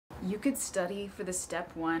You could study for the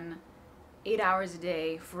step 1 8 hours a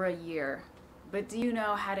day for a year, but do you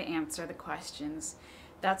know how to answer the questions?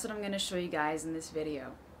 That's what I'm going to show you guys in this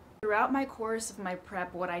video. Throughout my course of my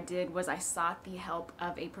prep, what I did was I sought the help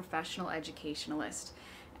of a professional educationalist.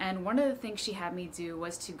 And one of the things she had me do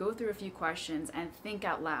was to go through a few questions and think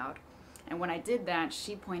out loud. And when I did that,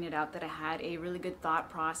 she pointed out that I had a really good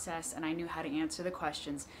thought process and I knew how to answer the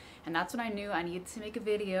questions. And that's when I knew I needed to make a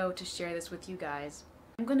video to share this with you guys.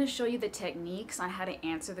 I'm going to show you the techniques on how to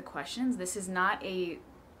answer the questions. This is not a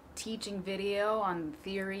teaching video on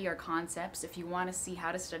theory or concepts. If you want to see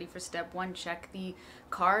how to study for step 1, check the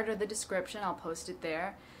card or the description. I'll post it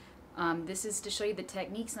there. This is to show you the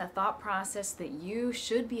techniques and the thought process that you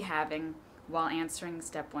should be having while answering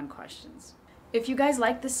step 1 questions. If you guys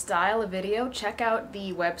like this style of video, check out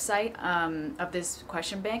the website of this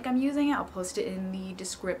question bank I'm using. I'll post it in the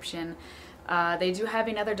description. They do have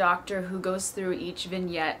another doctor who goes through each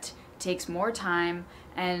vignette, takes more time,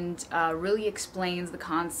 and really explains the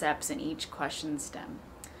concepts in each question stem.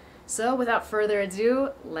 So without further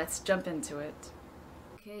ado, let's jump into it.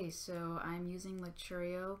 Okay, so I'm using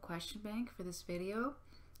Lecturio question bank for this video.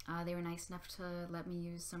 They were nice enough to let me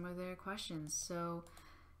use some of their questions. So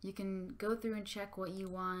you can go through and check what you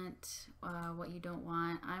want, what you don't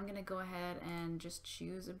want. I'm going to go ahead and just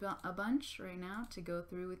choose a bunch right now to go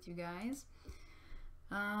through with you guys.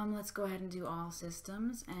 Let's go ahead and do all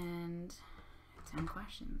systems and 10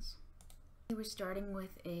 questions. We're starting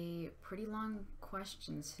with a pretty long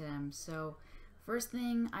question stem. So first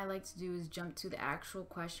thing I like to do is jump to the actual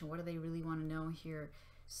question. What do they really want to know here?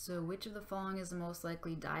 So which of the following is the most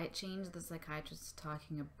likely diet change the psychiatrist is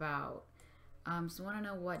talking about? So I want to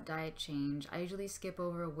know what diet change. I usually skip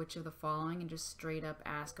over which of the following and just straight up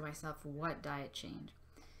ask myself what diet change.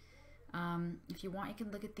 If you want, you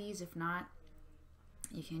can look at these. If not,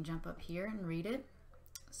 you can jump up here and read it.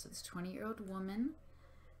 So it's 20-year-old woman.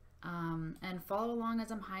 And follow along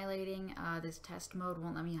as I'm highlighting. This test mode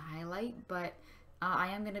won't let me highlight, but I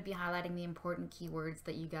am going to be highlighting the important keywords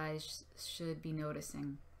that you guys should be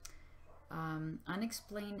noticing.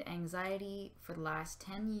 Unexplained anxiety for the last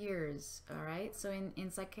 10 years. All right, so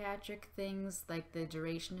in psychiatric things, like the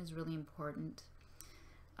duration is really important.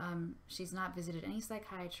 She's not visited any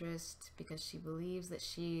psychiatrist because she believes that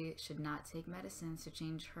she should not take medicines to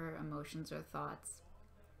change her emotions or thoughts.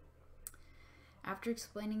 After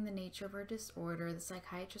explaining the nature of her disorder, the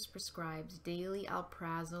psychiatrist prescribes daily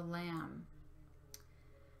alprazolam.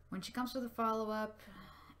 When she comes for the follow-up,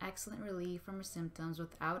 excellent relief from her symptoms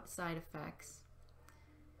without side effects.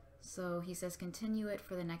 So he says continue it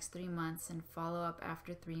for the next 3 months and follow up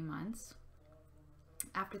after 3 months.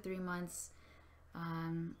 After 3 months,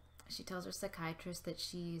 she tells her psychiatrist that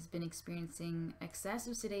she's been experiencing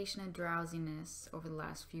excessive sedation and drowsiness over the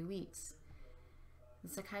last few weeks. The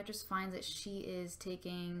psychiatrist finds that she is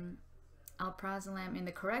taking alprazolam in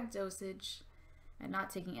the correct dosage and not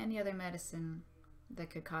taking any other medicine that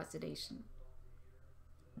could cause sedation.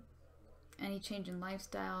 Any change in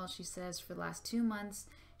lifestyle, she says for the last 2 months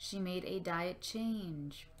she made a diet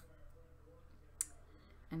change.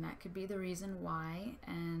 And that could be the reason why.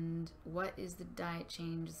 And what is the diet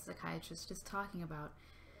change the psychiatrist is talking about?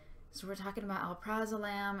 So we're talking about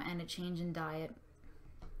alprazolam and a change in diet.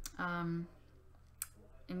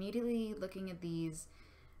 Immediately looking at these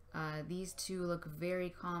two look very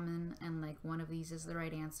common, and like one of these is the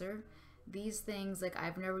right answer. These things, like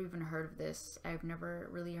I've never even heard of this. I've never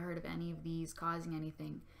really heard of any of these causing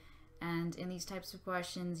anything. And in these types of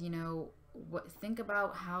questions, you know, think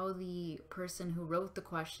about how the person who wrote the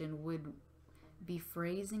question would be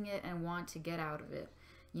phrasing it and want to get out of it.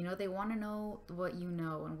 You know, they want to know what you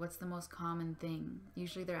know and what's the most common thing.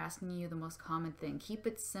 Usually they're asking you the most common thing. Keep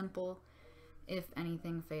it simple if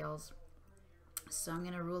anything fails. So I'm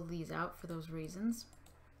going to rule these out for those reasons.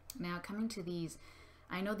 Now coming to these,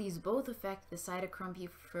 I know these both affect the cytochrome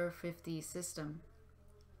P450 system.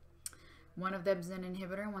 One of them is an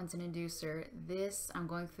inhibitor, one's an inducer. This, I'm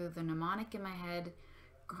going through the mnemonic in my head: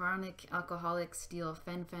 chronic alcoholic steal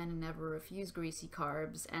fen-phen and never refuse greasy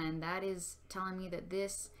carbs, and that is telling me that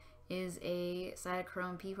this is a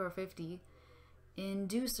cytochrome P450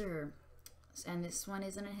 inducer, and this one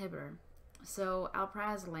is an inhibitor. So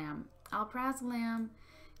alprazolam. Alprazolam,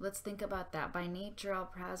 let's think about that. By nature,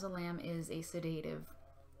 alprazolam is a sedative.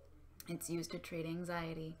 It's used to treat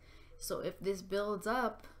anxiety. So if this builds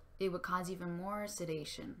up, it would cause even more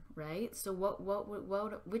sedation, right? So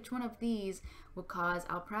which one of these would cause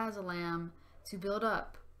alprazolam to build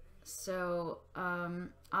up? So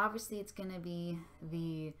obviously it's going to be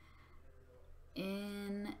the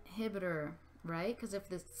inhibitor, right? Because if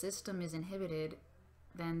the system is inhibited,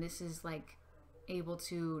 then this is like able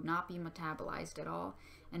to not be metabolized at all,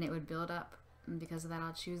 and it would build up. And because of that,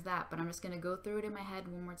 I'll choose that. But I'm just going to go through it in my head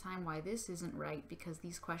one more time why this isn't right, because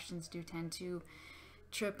these questions do tend to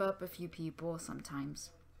trip up a few people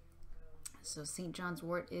sometimes. So St. John's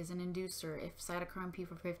wort is an inducer. If cytochrome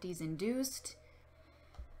P450 is induced,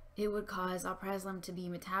 it would cause alprazolam to be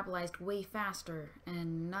metabolized way faster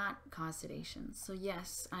and not cause sedation. So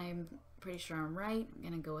yes, I'm pretty sure I'm right. I'm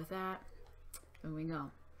going to go with that. There we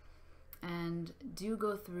go. And do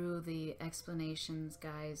go through the explanations,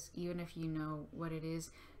 guys. Even if you know what it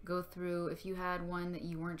is, go through. If you had one that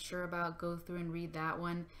you weren't sure about, go through and read that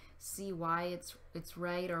one. See why it's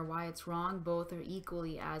right or why it's wrong. Both are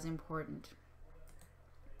equally as important.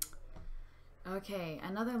 Okay,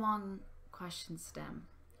 another long question stem.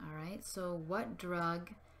 All right, so what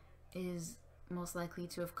drug is most likely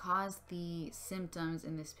to have caused the symptoms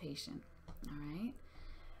in this patient? All right.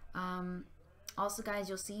 Also, guys,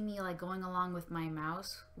 you'll see me like going along with my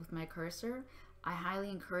mouse, with my cursor. I highly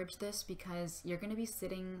encourage this because you're going to be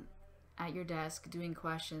sitting at your desk doing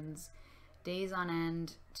questions, days on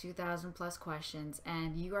end, 2,000 plus questions,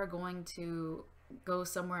 and you are going to go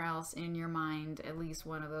somewhere else in your mind at least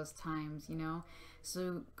one of those times, you know?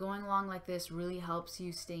 So going along like this really helps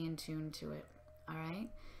you stay in tune to it, all right?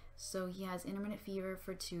 So he has intermittent fever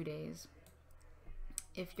for 2 days.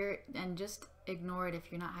 If you're, and just ignore it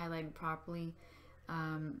if you're not highlighting properly,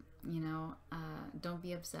 you know, don't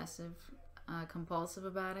be obsessive, compulsive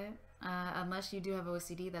about it, unless you do have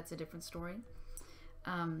OCD. That's a different story.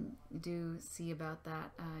 Do see about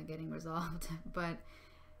that getting resolved. But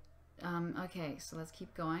okay, so let's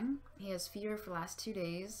keep going. He has fever for the last 2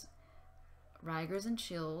 days, rigors and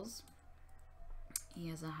chills. He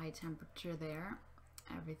has a high temperature there.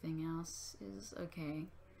 Everything else is okay.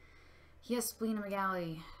 He has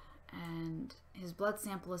splenomegaly, and his blood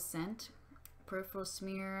sample is sent. Peripheral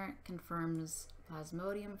smear confirms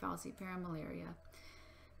Plasmodium falciparum malaria.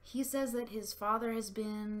 He says that his father has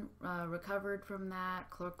been recovered from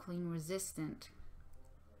that, chloroquine resistant,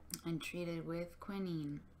 and treated with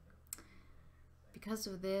quinine. Because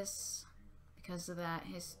of this, because of that,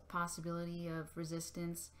 his possibility of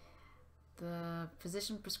resistance, the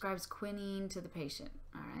physician prescribes quinine to the patient,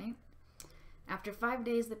 all right? After 5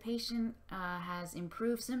 days, the patient has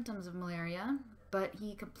improved symptoms of malaria, but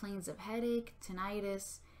he complains of headache,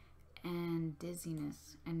 tinnitus, and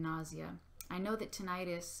dizziness and nausea. I know that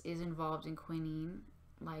tinnitus is involved in quinine,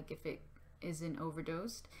 like if it isn't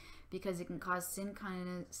overdosed, because it can cause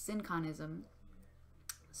synconism.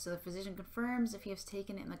 So the physician confirms if he has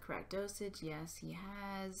taken it in the correct dosage. Yes, he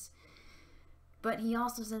has. But he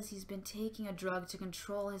also says he's been taking a drug to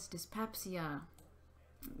control his dyspepsia.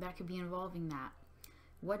 That could be involving that.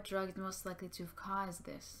 What drug is most likely to have caused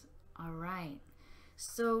this? All right.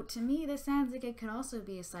 So to me, this sounds like it could also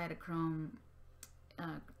be a cytochrome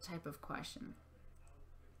type of question.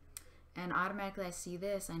 And automatically I see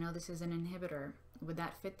this. I know this is an inhibitor. Would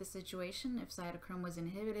that fit the situation? If cytochrome was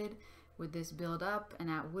inhibited, would this build up? And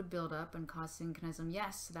that would build up and cause synchronism.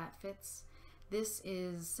 Yes, that fits. This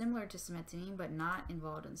is similar to cimetidine, but not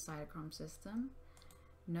involved in the cytochrome system.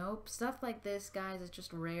 Nope. Stuff like this, guys, is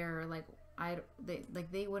just rare. Like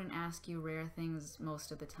they wouldn't ask you rare things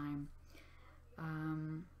most of the time.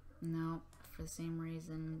 No, for the same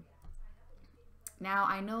reason. Now,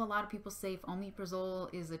 I know a lot of people say if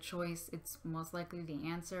omeprazole is a choice, it's most likely the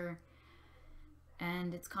answer.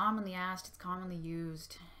 And it's commonly asked, it's commonly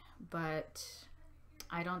used, but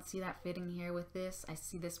I don't see that fitting here with this. I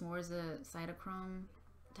see this more as a cytochrome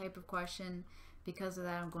type of question. Because of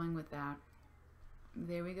that, I'm going with that.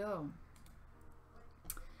 There we go.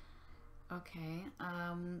 Okay,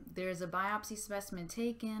 there's a biopsy specimen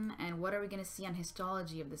taken, and what are we going to see on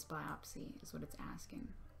histology of this biopsy is what it's asking.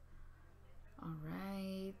 All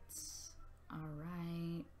right,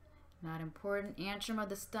 not important. Antrum of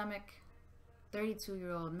the stomach,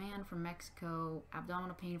 32-year-old man from Mexico,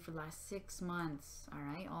 abdominal pain for the last 6 months. All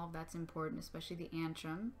right, all of that's important, especially the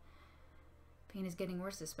antrum. Pain is getting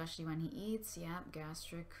worse, especially when he eats. Yep,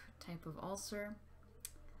 gastric type of ulcer.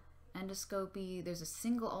 Endoscopy, there's a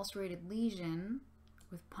single ulcerated lesion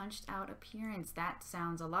with punched out appearance. That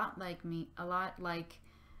sounds a lot like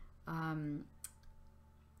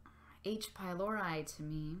H. pylori to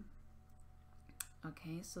me.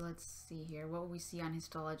 Okay, so let's see here. What will we see on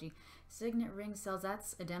histology? Signet ring cells,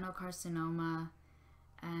 that's adenocarcinoma,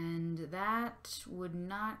 and that would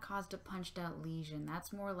not cause a punched out lesion.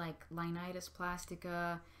 That's more like linitis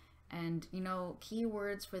plastica. And, you know,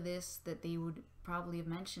 keywords for this that they would probably have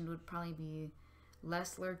mentioned would probably be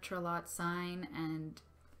Lessler-Charlot sign and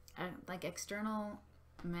like external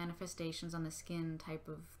manifestations on the skin type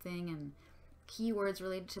of thing, and keywords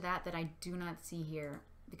related to that that I do not see here.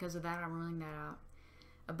 Because of that, I'm ruling that out.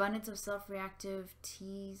 Abundance of self-reactive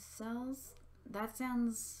T cells? That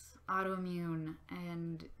sounds autoimmune,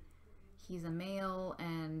 and he's a male,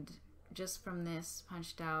 and just from this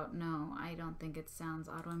punched out, no, I don't think it sounds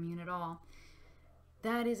autoimmune at all.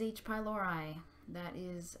 That is H. pylori. That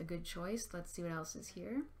is a good choice. Let's see what else is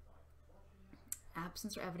here.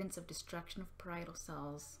 Absence or evidence of destruction of parietal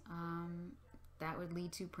cells. That would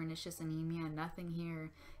lead to pernicious anemia. Nothing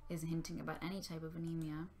here is hinting about any type of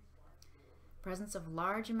anemia. Presence of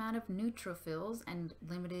large amount of neutrophils and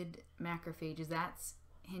limited macrophages. That's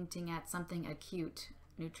hinting at something acute.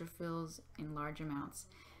 Neutrophils in large amounts.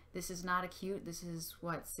 This is not acute. This is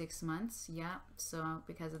what, 6 months? Yeah. So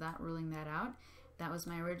because of that, ruling that out. That was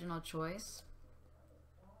my original choice.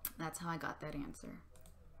 That's how I got that answer.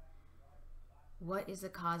 What is a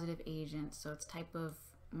causative agent? So it's type of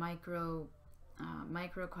micro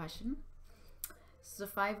question. This is a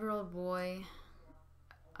 5-year-old boy.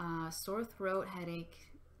 Sore throat, headache,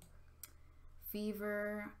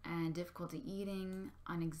 fever, and difficulty eating.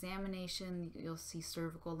 On examination, you'll see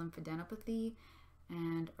cervical lymphadenopathy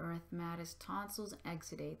and erythematous tonsils and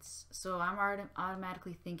exudates. So I'm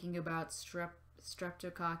automatically thinking about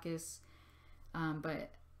streptococcus,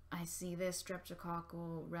 but I see this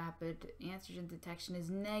streptococcal rapid antigen detection is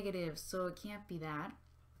negative, so it can't be that.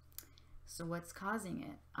 So what's causing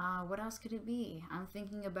it? What else could it be? I'm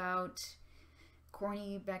thinking about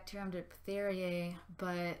Corynebacterium diphtheriae,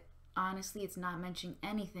 but honestly, it's not mentioning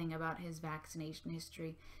anything about his vaccination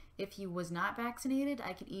history. If he was not vaccinated,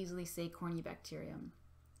 I could easily say Corynebacterium,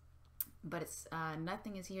 but it's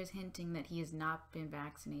nothing is here is hinting that he has not been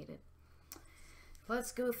vaccinated.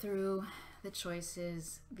 Let's go through the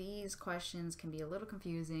choices. These questions can be a little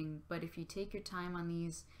confusing, but if you take your time on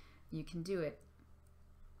these, you can do it.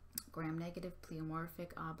 Gram-negative,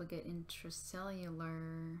 pleomorphic, obligate,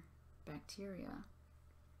 intracellular bacteria.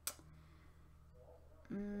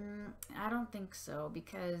 I don't think so,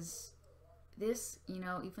 because this, you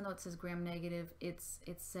know, even though it says gram-negative, it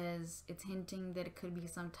says it's hinting that it could be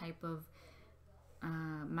some type of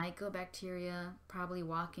mycobacteria, probably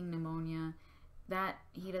walking pneumonia. That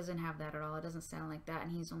he doesn't have that at all. It doesn't sound like that,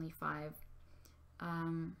 and he's only 5.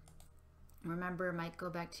 Remember,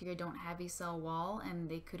 mycobacteria don't have a cell wall, and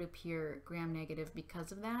they could appear gram-negative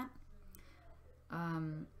because of that.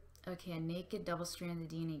 Okay, a naked double-stranded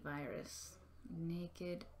DNA virus.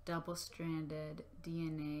 Naked double-stranded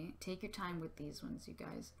DNA. Take your time with these ones, you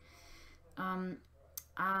guys.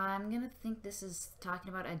 I'm gonna think this is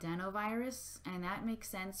talking about adenovirus, and that makes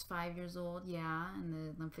sense. 5 years old, yeah, and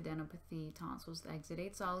the lymphadenopathy, tonsils,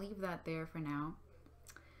 exudate. So I'll leave that there for now.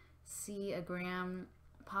 C, a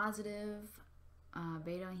gram-positive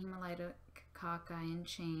beta hemolytic cocci in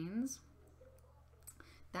chains.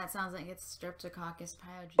 That sounds like it's Streptococcus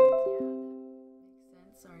pyogenes. Yeah, that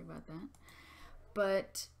makes sense. Sorry about that.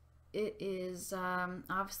 But it is,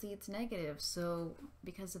 obviously it's negative, so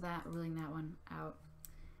because of that, ruling that one out.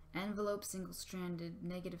 Envelope single-stranded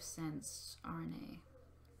negative sense RNA.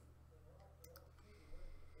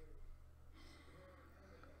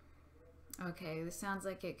 Okay, this sounds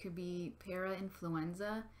like it could be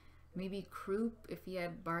para-influenza. Maybe croup, if he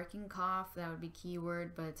had barking cough, that would be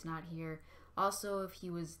keyword, but it's not here. Also, if he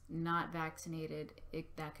was not vaccinated,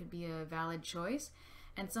 that could be a valid choice.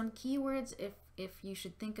 And some keywords, if you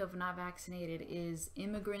should think of not vaccinated, is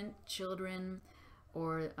immigrant, children,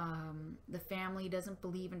 or the family doesn't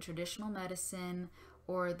believe in traditional medicine,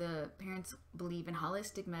 or the parents believe in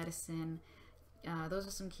holistic medicine. Those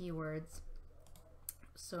are some keywords.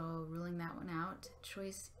 So ruling that one out.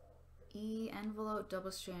 Choice E, envelope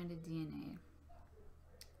double-stranded DNA.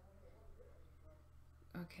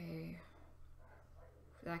 Okay.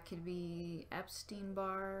 That could be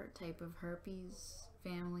Epstein-Barr, type of herpes,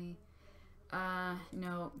 family.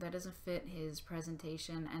 No, that doesn't fit his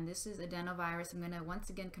presentation. And this is adenovirus. I'm going to once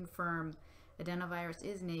again confirm adenovirus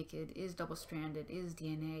is naked, is double-stranded, is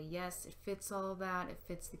DNA. Yes, it fits all of that. It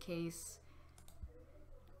fits the case.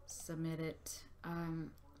 Submit it.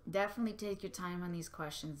 Definitely take your time on these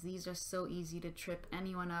questions. These are so easy to trip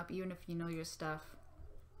anyone up, even if you know your stuff.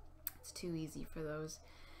 It's too easy for those.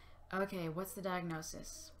 Okay, what's the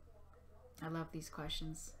diagnosis? I love these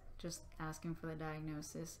questions. Just asking for the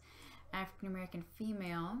diagnosis. African American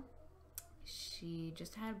female. She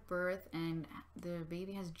just had birth and the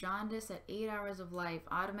baby has jaundice at 8 hours of life.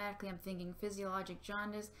 Automatically I'm thinking physiologic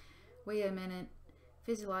jaundice. Wait a minute.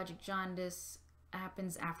 Physiologic jaundice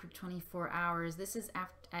happens after 24 hours. This is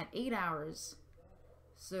at 8 hours.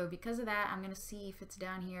 So because of that, I'm going to see if it's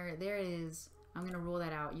down here. There it is. I'm going to rule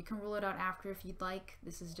that out. You can rule it out after if you'd like.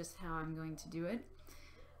 This is just how I'm going to do it.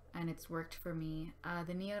 and it's worked for me.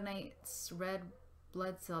 The neonite's red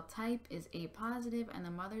blood cell type is A positive, and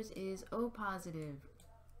the mother's is O positive.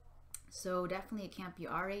 So definitely it can't be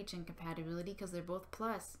RH incompatibility because they're both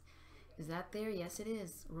plus. Is that there? Yes, it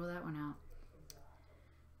is. Rule that one out.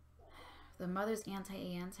 The mother's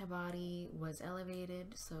anti-A antibody was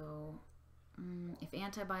elevated, so if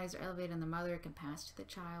antibodies are elevated in the mother, it can pass to the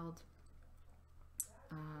child.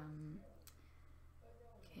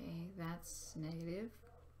 Okay, that's negative.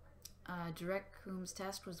 Direct Coombs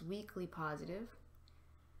test was weakly positive.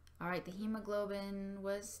 Alright, the hemoglobin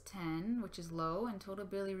was 10, which is low, and total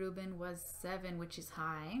bilirubin was 7, which is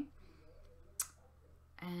high.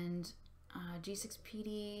 And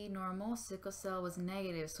G6PD normal, sickle cell was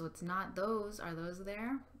negative, so it's not those. Are those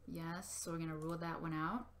there? Yes, so we're going to rule that one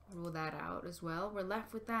out. Rule that out as well. We're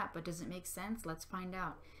left with that, but does it make sense? Let's find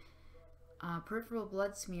out. Peripheral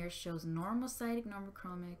blood smear shows normocytic,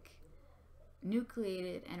 normochromic,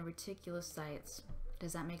 nucleated, and reticulocytes.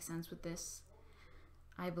 Does that make sense with this?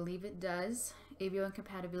 I believe it does. Avio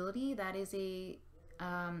incompatibility, that is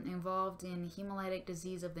involved in hemolytic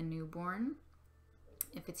disease of the newborn.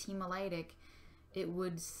 If it's hemolytic, it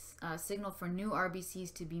would signal for new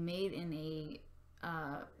RBCs to be made in a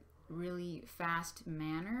really fast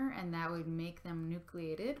manner, and that would make them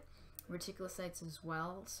nucleated. Reticulocytes as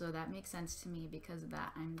well, so that makes sense to me because of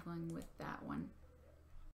that. I'm going with that one.